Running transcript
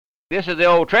This is the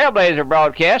old Trailblazer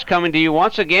broadcast coming to you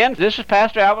once again. This is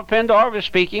Pastor Albert Pendarvis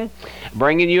speaking,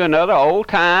 bringing you another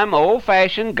old-time,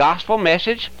 old-fashioned gospel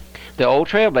message, the old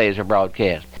Trailblazer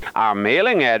broadcast. Our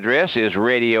mailing address is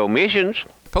Radio Missions,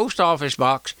 Post Office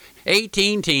Box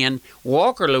 1810,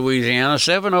 Walker, Louisiana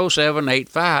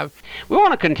 70785. We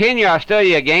want to continue our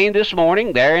study again this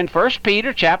morning there in 1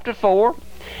 Peter chapter 4,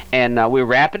 and we're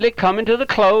rapidly coming to the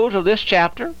close of this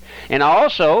chapter, and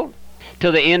also to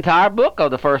the entire book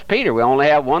of the 1 Peter. We only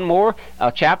have one more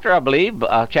chapter, I believe,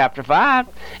 chapter 5,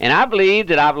 and I believe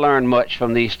that I've learned much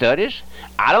from these studies.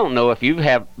 I don't know if you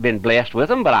have been blessed with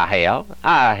them, but I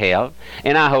have,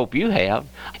 and I hope you have.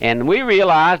 And we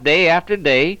realize day after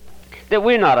day that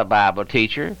we're not a Bible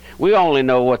teacher. We only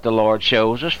know what the Lord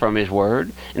shows us from His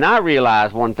Word. And I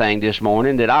realize one thing this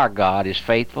morning, that our God is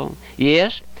faithful.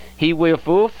 Yes, He will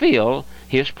fulfill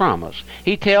His promise.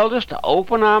 He tells us to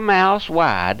open our mouths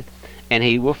wide, and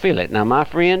He will fill it. Now, my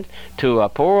friend, to a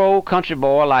poor old country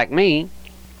boy like me,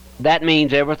 that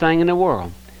means everything in the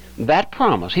world. That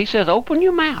promise, He says, open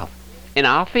your mouth, and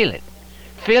I'll fill it.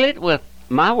 Fill it with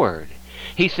my word.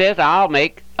 He says, I'll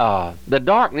make the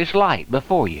darkness light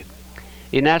before you.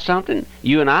 Isn't that something?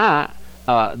 You and I,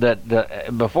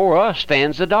 before us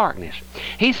stands the darkness.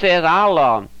 He says,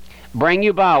 I'll bring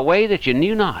you by a way that you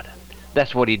knew not.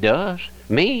 That's what He does.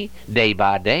 Me, day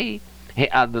by day.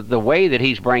 The way that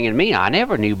He's bringing me, I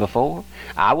never knew before.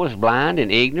 I was blind and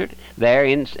ignorant there,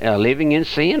 living in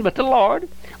sin, but the Lord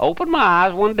opened my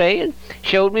eyes one day and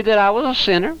showed me that I was a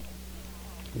sinner,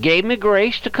 gave me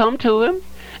grace to come to Him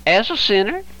as a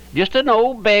sinner, just an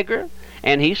old beggar,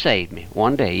 and He saved me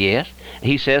one day, yes.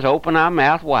 He says, open our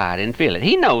mouth wide and fill it.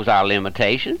 He knows our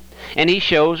limitations, and He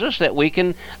shows us that we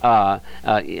can,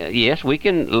 yes, we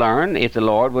can learn if the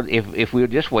Lord would, if we'll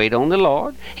just wait on the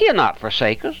Lord. He'll not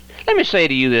forsake us. Let me say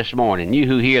to you this morning, you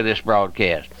who hear this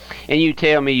broadcast, and you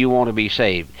tell me you want to be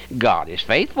saved, God is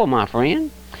faithful, my friend.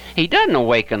 He doesn't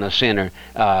awaken a sinner,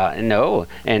 no,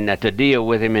 and to deal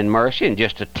with him in mercy and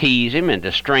just to tease him and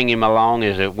to string him along,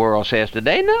 as the world says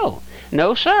today. No.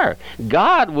 No, sir.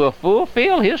 God will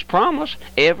fulfill His promise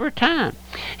every time.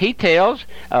 He tells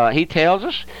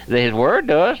us that His Word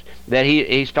does, that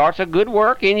He starts a good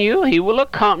work in you. He will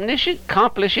accomplish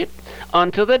it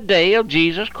unto the day of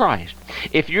Jesus Christ.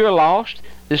 If you're lost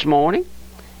this morning,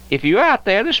 if you're out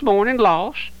there this morning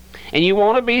lost, and you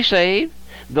want to be saved,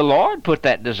 the Lord put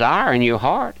that desire in your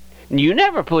heart. You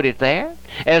never put it there.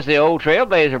 As the old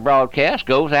Trailblazer broadcast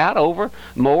goes out over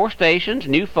more stations,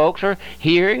 new folks are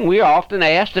hearing. We are often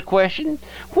asked the question,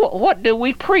 what do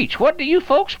we preach? What do you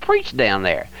folks preach down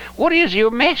there? What is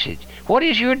your message? What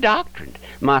is your doctrine,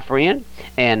 my friend?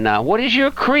 And what is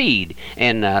your creed?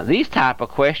 And these type of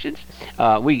questions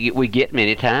we get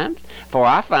many times. For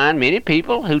I find many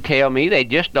people who tell me they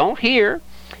just don't hear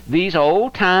these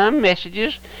old-time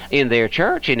messages in their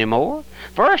church anymore.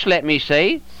 First, let me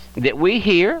say that we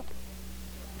here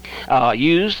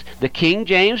use the King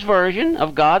James Version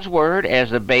of God's Word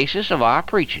as the basis of our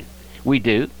preaching. We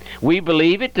do. We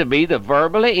believe it to be the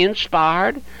verbally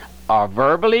inspired or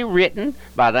verbally written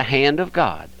by the hand of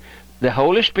God. The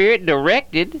Holy Spirit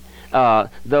directed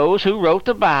those who wrote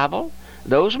the Bible,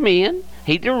 those men.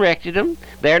 He directed them.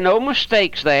 There are no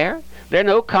mistakes there. There are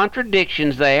no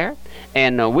contradictions there.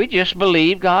 And we just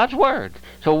believe God's Word.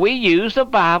 So we use the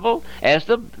Bible as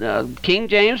the King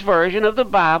James Version of the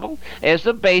Bible as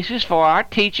the basis for our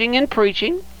teaching and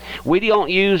preaching. We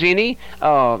don't use any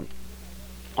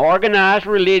organized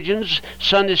religions,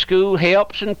 Sunday school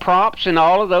helps and props and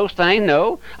all of those things.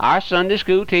 No, our Sunday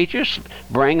school teachers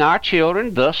bring our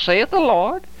children, thus saith the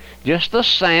Lord, just the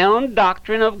sound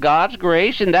doctrine of God's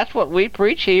grace, and that's what we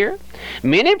preach here.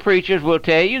 Many preachers will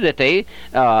tell you that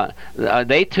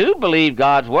they too believe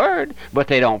God's Word, but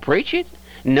they don't preach it.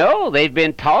 No, they've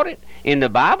been taught it in the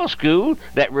Bible school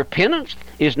that repentance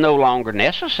is no longer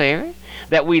necessary,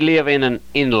 that we live in an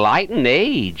enlightened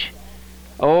age.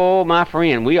 Oh, my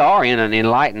friend, we are in an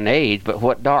enlightened age, but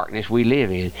what darkness we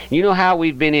live in. You know how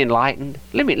we've been enlightened?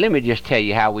 Let me just tell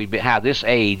you how this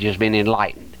age has been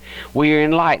enlightened. We are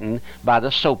enlightened by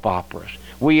the soap operas.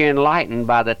 We are enlightened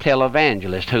by the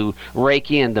televangelists who rake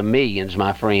in the millions,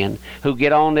 my friend, who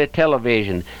get on the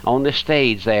television, on the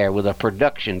stage there with a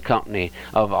production company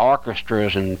of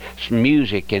orchestras and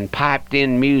music and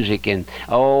piped-in music and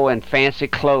fancy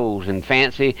clothes and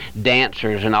fancy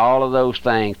dancers and all of those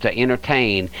things to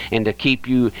entertain and to keep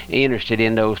you interested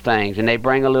in those things. And they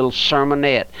bring a little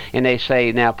sermonette and they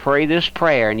say, now pray this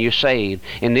prayer and you're saved.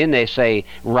 And then they say,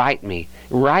 write me.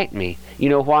 You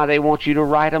know why they want you to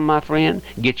write them, my friend?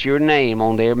 Get your name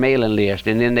on their mailing list,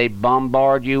 and then they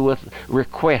bombard you with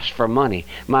requests for money.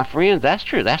 My friends, that's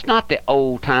true. That's not the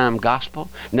old-time gospel.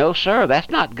 No, sir,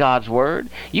 that's not God's word.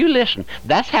 You listen,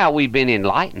 that's how we've been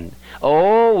enlightened.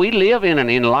 Oh, we live in an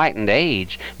enlightened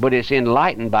age, but it's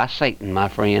enlightened by Satan, my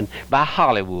friend, by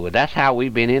Hollywood. That's how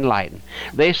we've been enlightened.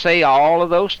 They say all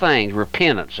of those things,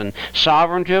 repentance and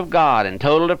sovereignty of God and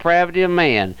total depravity of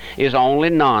man, is only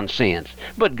nonsense.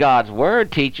 But God's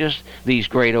Word teaches these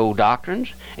great old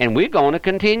doctrines, and we're going to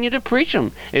continue to preach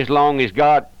them as long as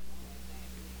God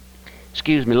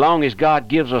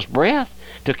gives us breath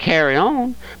to carry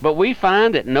on. But we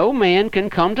find that no man can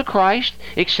come to Christ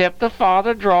except the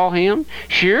Father draw him.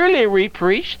 Surely we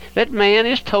preach that man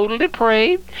is totally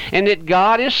depraved and that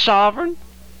God is sovereign,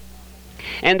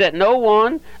 and that no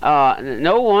one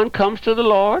comes to the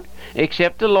Lord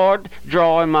except the Lord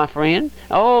draw him, my friend.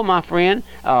 Oh, my friend,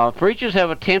 preachers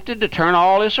have attempted to turn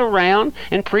all this around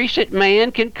and preach that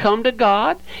man can come to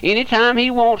God anytime he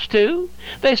wants to.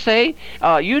 They say,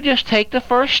 you just take the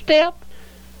first step.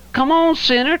 Come on,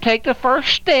 sinner, take the first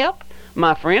step.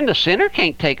 My friend, the sinner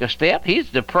can't take a step. He's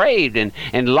depraved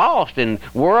and lost and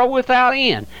world without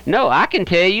end. No, I can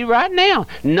tell you right now,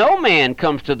 no man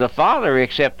comes to the Father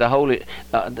except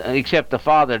the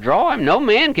Father draw him. No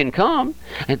man can come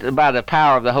by the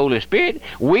power of the Holy Spirit.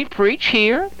 We preach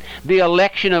here the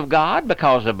election of God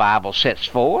because the Bible sets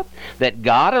forth that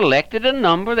God elected a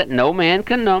number that no man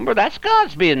can number. That's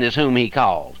God's business whom he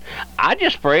calls. I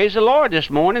just praise the Lord this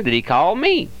morning that he called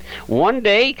me. One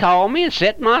day he called me and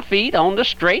set my feet on the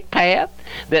straight path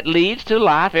that leads to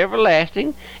life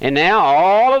everlasting, and now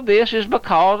all of this is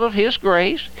because of his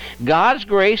grace. God's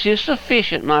grace is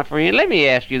sufficient, my friend. Let me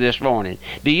ask you this morning,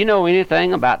 do you know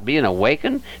anything about being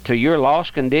awakened to your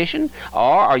lost condition, or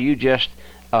are you just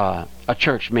a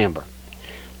church member?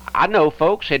 I know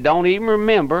folks that don't even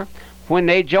remember when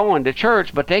they joined the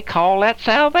church, but they call that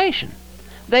salvation.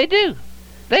 They do.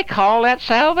 They call that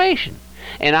salvation.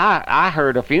 And I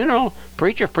heard a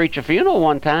preacher preach a funeral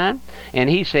one time, and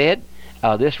he said,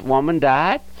 this woman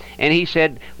died, and he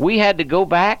said, we had to go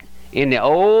back in the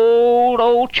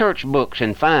old church books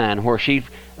and find where she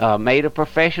made a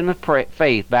profession of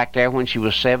faith back there when she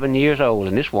was 7 years old.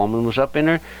 And this woman was up in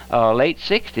her late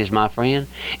 60s, my friend.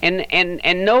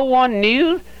 And no one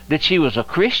knew that she was a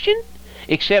Christian,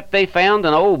 except they found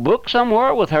an old book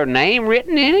somewhere with her name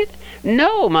written in it.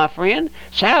 No, my friend,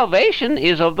 salvation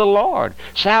is of the Lord.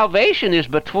 Salvation is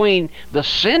between the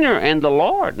sinner and the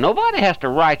Lord. Nobody has to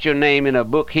write your name in a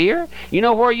book here. You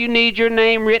know where you need your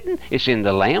name written? It's in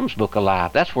the Lamb's Book of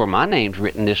Life. That's where my name's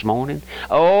written this morning.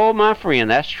 Oh, my friend,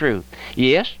 that's true.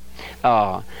 Yes,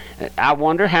 I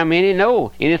wonder how many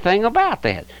know anything about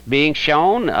that, being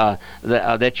shown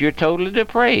that you're totally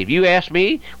depraved. You ask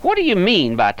me, what do you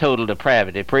mean by total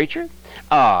depravity, preacher?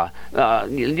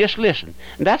 Just listen.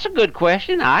 That's a good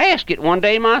question. I asked it one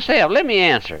day myself. Let me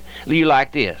answer you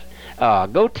like this.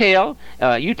 You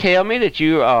tell me that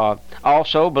you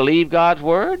also believe God's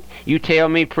word. You tell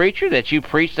me, preacher, that you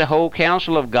preach the whole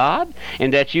counsel of God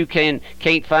and that you can't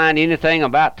find anything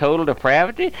about total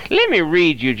depravity. Let me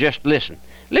read you just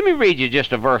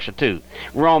a verse or two.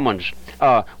 Romans.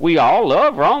 We all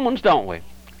love Romans, don't we?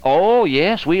 Oh,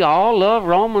 yes, we all love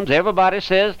Romans. Everybody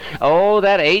says, oh,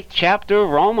 that 8th chapter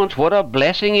of Romans, what a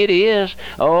blessing it is.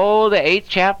 Oh, the 8th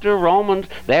chapter of Romans,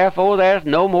 therefore there's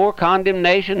no more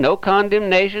condemnation, no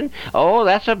condemnation. Oh,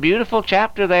 that's a beautiful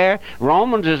chapter there.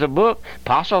 Romans is a book.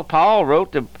 Apostle Paul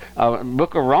wrote the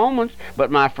book of Romans.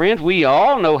 But, my friends, we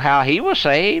all know how he was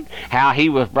saved, how he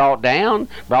was brought out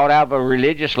of a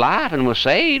religious life and was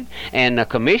saved, and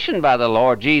commissioned by the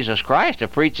Lord Jesus Christ to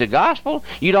preach the gospel.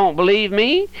 You don't believe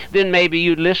me? Then maybe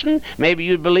you'd listen. Maybe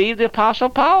you'd believe the Apostle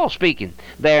Paul speaking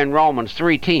there in Romans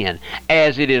 3:10.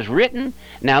 As it is written.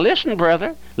 Now listen,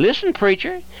 brother. Listen,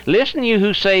 preacher. Listen, you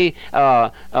who say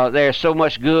there's so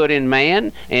much good in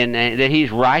man and that he's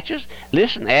righteous.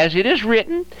 Listen, as it is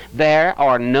written, there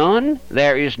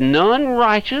is none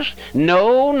righteous,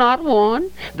 no, not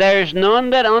one. There is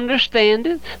none that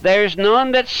understandeth. There is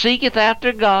none that seeketh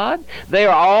after God. They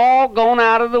are all gone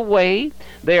out of the way.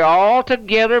 They are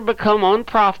altogether become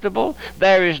unprofitable.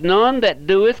 There is none that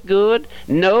doeth good,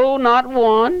 no, not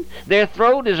one. Their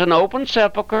throat is an open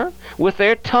sepulchre. With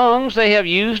their tongues they have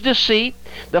used deceit.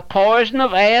 The poison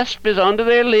of asp is under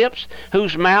their lips,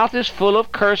 whose mouth is full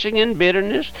of cursing and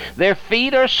bitterness. Their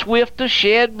feet are swift to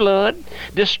shed blood.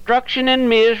 Destruction and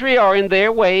misery are in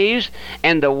their ways,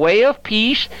 and the way of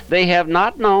peace they have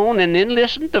not known. And then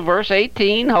listen to verse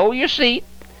 18. Hold your seat.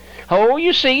 Hold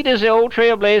your seat, as the old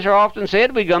Trailblazer often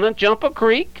said. We're going to jump a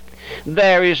creek.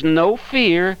 There is no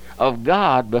fear of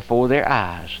God before their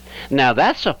eyes. Now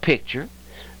that's a picture.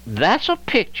 That's a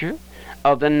picture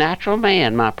of the natural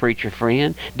man, my preacher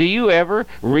friend. Do you ever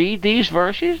read these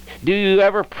verses? Do you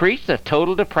ever preach the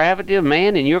total depravity of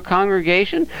man in your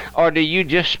congregation? Or do you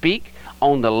just speak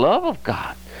on the love of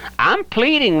God? I'm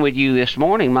pleading with you this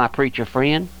morning, my preacher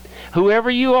friend.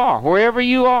 Whoever you are, wherever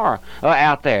you are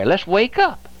out there, let's wake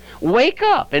up. Wake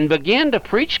up and begin to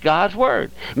preach God's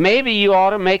word. Maybe you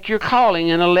ought to make your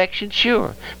calling and election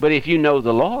sure. But if you know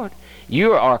the Lord,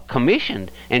 you are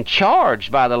commissioned and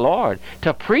charged by the Lord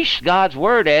to preach God's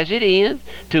word as it is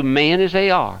to men as they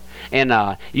are.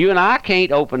 And you and I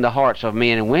can't open the hearts of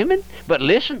men and women, but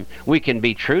listen, we can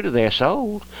be true to their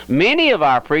souls. Many of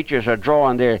our preachers are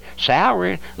drawing their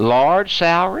salary, large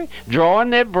salary, drawing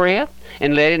their breath,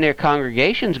 and letting their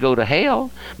congregations go to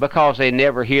hell because they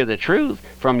never hear the truth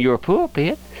from your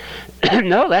pulpit.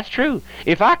 No, that's true.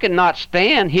 If I could not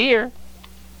stand here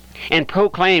and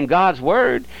proclaim God's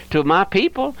word to my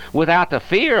people without the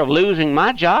fear of losing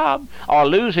my job or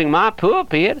losing my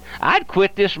pulpit, I'd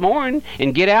quit this morning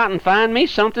and get out and find me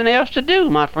something else to do,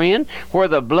 my friend, where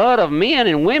the blood of men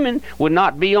and women would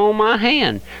not be on my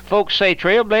hand. Folks say,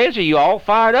 Trailblazer, you all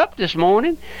fired up this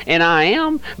morning? And I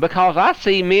am, because I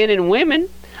see men and women,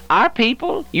 our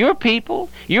people, your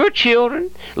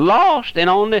children, lost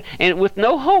and with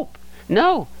no hope.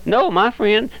 No, my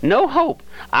friend, no hope.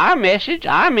 Our message,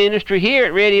 our ministry here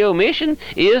at Radio Mission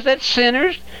is that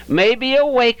sinners may be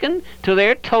awakened to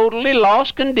their totally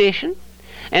lost condition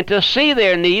and to see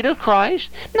their need of Christ.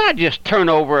 Not just turn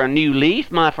over a new leaf,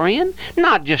 my friend.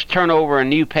 Not just turn over a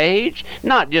new page.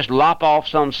 Not just lop off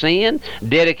some sin.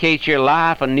 Dedicate your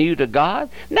life anew to God.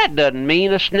 That doesn't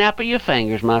mean a snap of your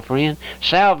fingers, my friend.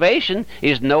 Salvation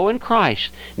is knowing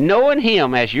Christ, knowing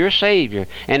Him as your Savior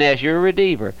and as your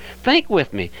Redeemer. Think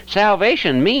with me.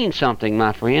 Salvation means something,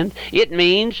 my friend. It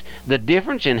means the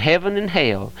difference in heaven and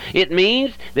hell. It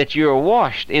means that you're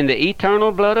washed in the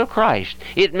eternal blood of Christ.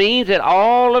 It means that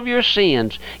all of your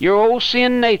sins, your old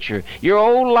sin nature, your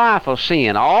old life of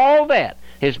sin, all that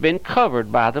has been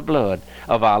covered by the blood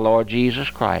of our Lord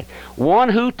Jesus Christ. One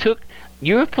who took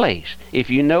your place, if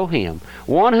you know Him.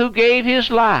 One who gave His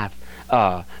life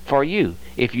for you,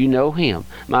 if you know Him.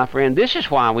 My friend, this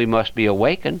is why we must be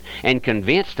awakened and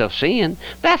convinced of sin.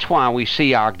 That's why we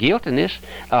see our guiltiness,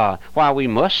 why we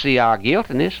must see our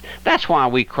guiltiness. That's why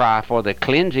we cry for the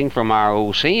cleansing from our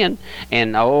old sin.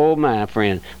 And oh, my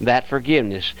friend, that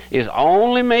forgiveness is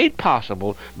only made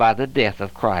possible by the death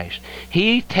of Christ.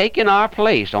 He taken our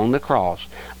place on the cross.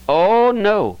 Oh,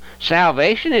 no,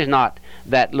 salvation is not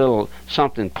that little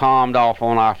something palmed off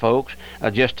on our folks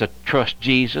just to trust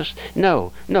Jesus.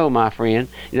 No, my friend.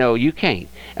 No, you can't.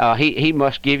 He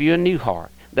must give you a new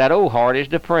heart. That old heart is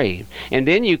depraved. And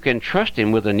then you can trust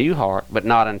Him with a new heart, but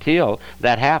not until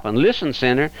that happens. Listen,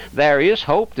 sinner, there is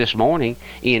hope this morning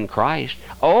in Christ.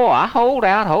 Oh, I hold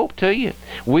out hope to you.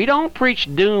 We don't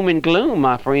preach doom and gloom,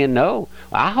 my friend. No,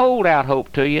 I hold out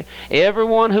hope to you.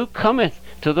 Everyone who cometh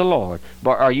to the Lord.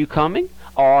 But are you coming?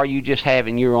 Or are you just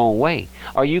having your own way?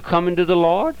 Are you coming to the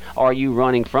Lord? Or are you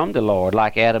running from the Lord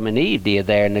like Adam and Eve did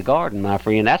there in the garden, my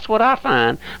friend? That's what I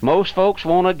find. Most folks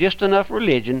want just enough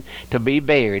religion to be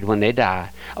buried when they die.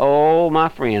 Oh, my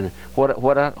friend,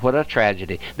 what a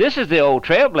tragedy. This is the old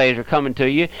Trailblazer coming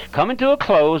to a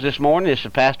close this morning. This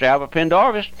is Pastor Albert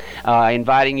Pendarvis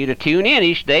inviting you to tune in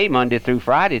each day, Monday through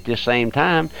Friday at this same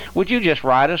time. Would you just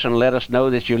write us and let us know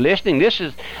that you're listening? This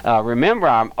is, remember,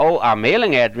 our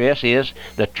mailing address is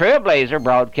the Trailblazer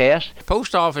broadcast.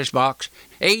 Post Office Box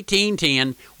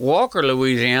 1810, Walker,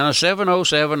 Louisiana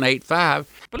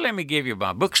 70785. But let me give you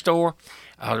my bookstore,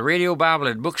 the Radio Bible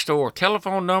and Bookstore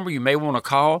telephone number you may want to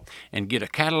call and get a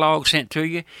catalog sent to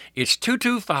you. It's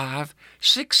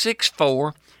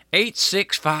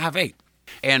 225-664-8658.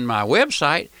 And my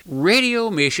website,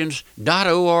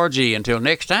 radiomissions.org. Until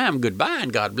next time, goodbye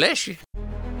and God bless you.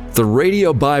 The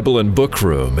Radio Bible and Book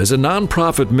Room is a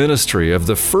nonprofit ministry of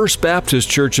the First Baptist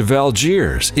Church of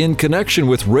Algiers in connection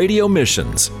with Radio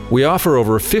Missions. We offer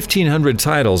over 1,500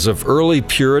 titles of early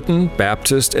Puritan,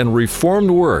 Baptist, and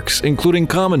Reformed works, including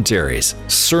commentaries,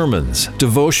 sermons,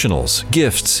 devotionals,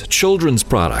 gifts, children's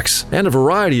products, and a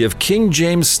variety of King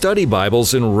James study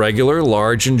Bibles in regular,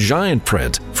 large, and giant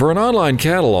print. For an online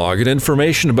catalog and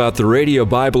information about the Radio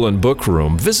Bible and Book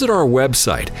Room, visit our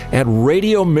website at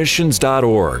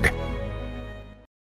radiomissions.org.